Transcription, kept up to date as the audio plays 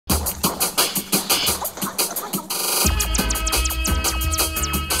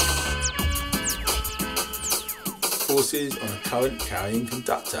forces on a current carrying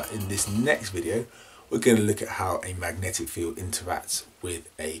conductor. In this next video, we're going to look at how a magnetic field interacts with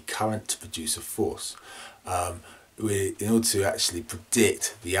a current to produce a force. In order to actually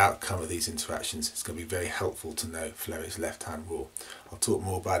predict the outcome of these interactions, it's going to be very helpful to know Flemmings' left-hand rule. I'll talk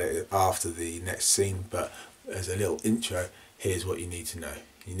more about it after the next scene, but as a little intro, here's what you need to know.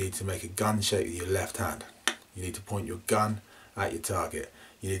 You need to make a gun shape with your left hand. You need to point your gun at your target.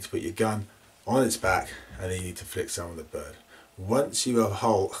 You need to put your gun on its back, and then you need to flick some of the bird. Once you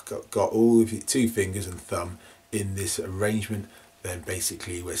have got all of your 2 fingers and thumb in this arrangement, then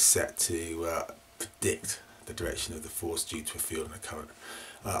basically we're set to predict the direction of the force due to a field and a current.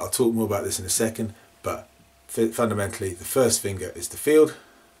 I'll talk more about this in a second, but fundamentally the first finger is the field,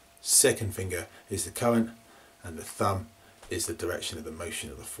 second finger is the current, and the thumb is the direction of the motion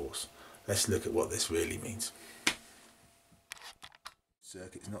of the force. Let's look at what this really means.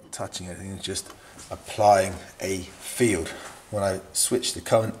 Circuit is not touching anything, it's just applying a field. When I switch the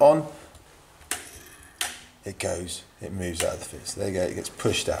current on, it moves out of the field. So there you go, it gets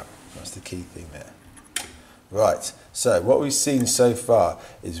pushed out. That's the key thing there. Right, so what we've seen so far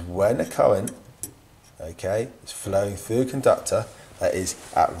is when a current, is flowing through a conductor that is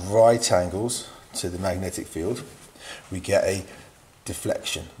at right angles to the magnetic field, we get a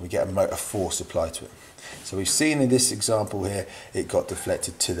deflection, we get a force applied to it. So we've seen in this example here, it got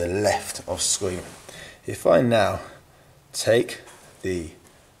deflected to the left of screen. If I now take the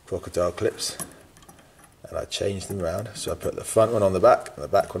crocodile clips and I change them around, so I put the front one on the back and the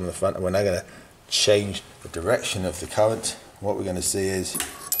back one on the front, and we're now going to change the direction of the current, what we're going to see is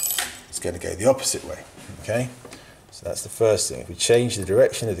it's going to go the opposite way. Okay, so that's the first thing. If we change the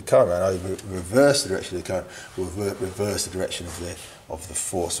direction of the current, and I reverse the direction of the current, we'll reverse the direction of the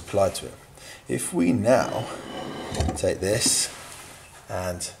force applied to it. If we now take this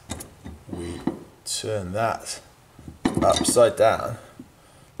and we turn that upside down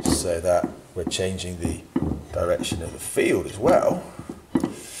so that we're changing the direction of the field as well,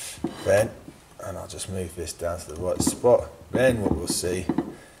 then, and I'll just move this down to the right spot, then what we'll see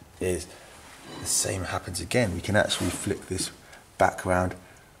is the same happens again. We can actually flick this back around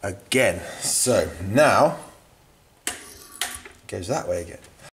again. So now it goes that way again.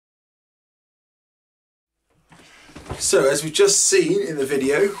 So as we've just seen in the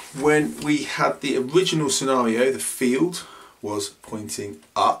video, when we had the original scenario, the field was pointing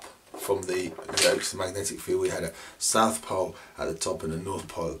up from the magnetic field. We had a south pole at the top and a north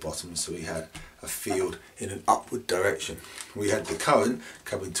pole at the bottom, so we had a field in an upward direction. We had the current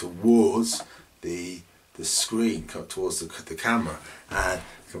coming towards the screen, towards the camera, and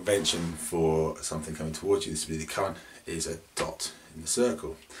convention for something coming towards you, this would be the current, is a dot in the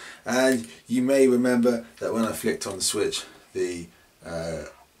circle. And you may remember that when I flicked on the switch, the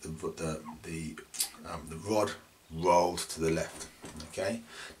rod rolled to the left. Okay,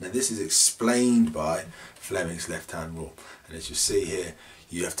 now this is explained by Flemmings' left-hand rule, and as you see here,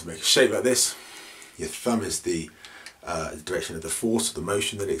 you have to make a shape like this. Your thumb is the direction of the force, or the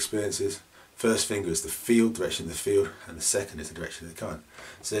motion that it experiences. First finger is the field, direction of the field, and the second is the direction of the current.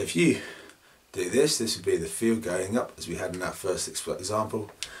 So if you do this, this would be the field going up, as we had in that first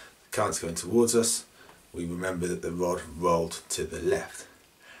example. The current's going towards us. We remember that the rod rolled to the left.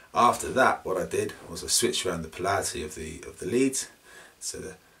 After that, what I did was I switched around the polarity of the leads, so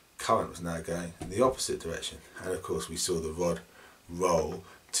the current was now going in the opposite direction, and of course we saw the rod roll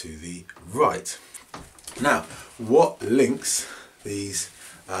to the right. Now, what links these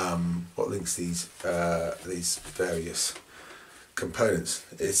various components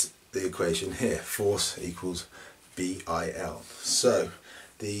is the equation here: force equals BIL. So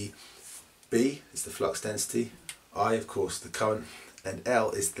the B is the flux density, I of course the current, and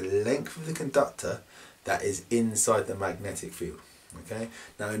L is the length of the conductor that is inside the magnetic field. Okay,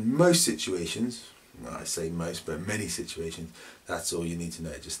 now in most situations, well, I say most, but in many situations, that's all you need to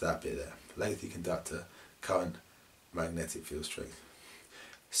know, just that bit there: length of the conductor, current, magnetic field strength.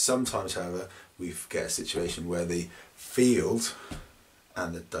 Sometimes, however, we get a situation where the field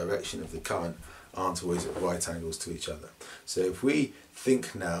and the direction of the current aren't always at right angles to each other. So if we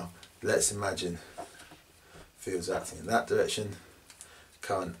think now, let's imagine field's acting in that direction,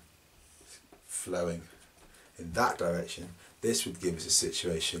 current flowing in that direction. This would give us a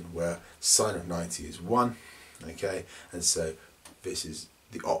situation where sine of 90 is 1, okay, and so this is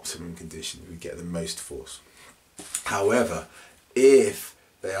the optimum condition, we get the most force. However, if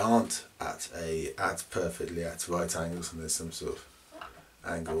they aren't perfectly at right angles, and there's some sort of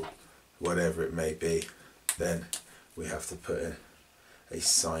angle, whatever it may be, then we have to put in a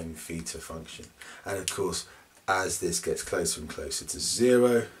sine theta function. And of course, as this gets closer and closer to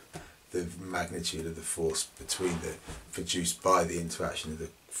 0, the magnitude of the force produced by the interaction of the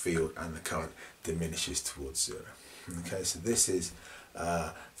field and the current diminishes towards zero. Okay, so this is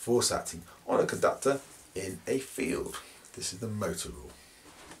force acting on a conductor in a field. This is the motor rule.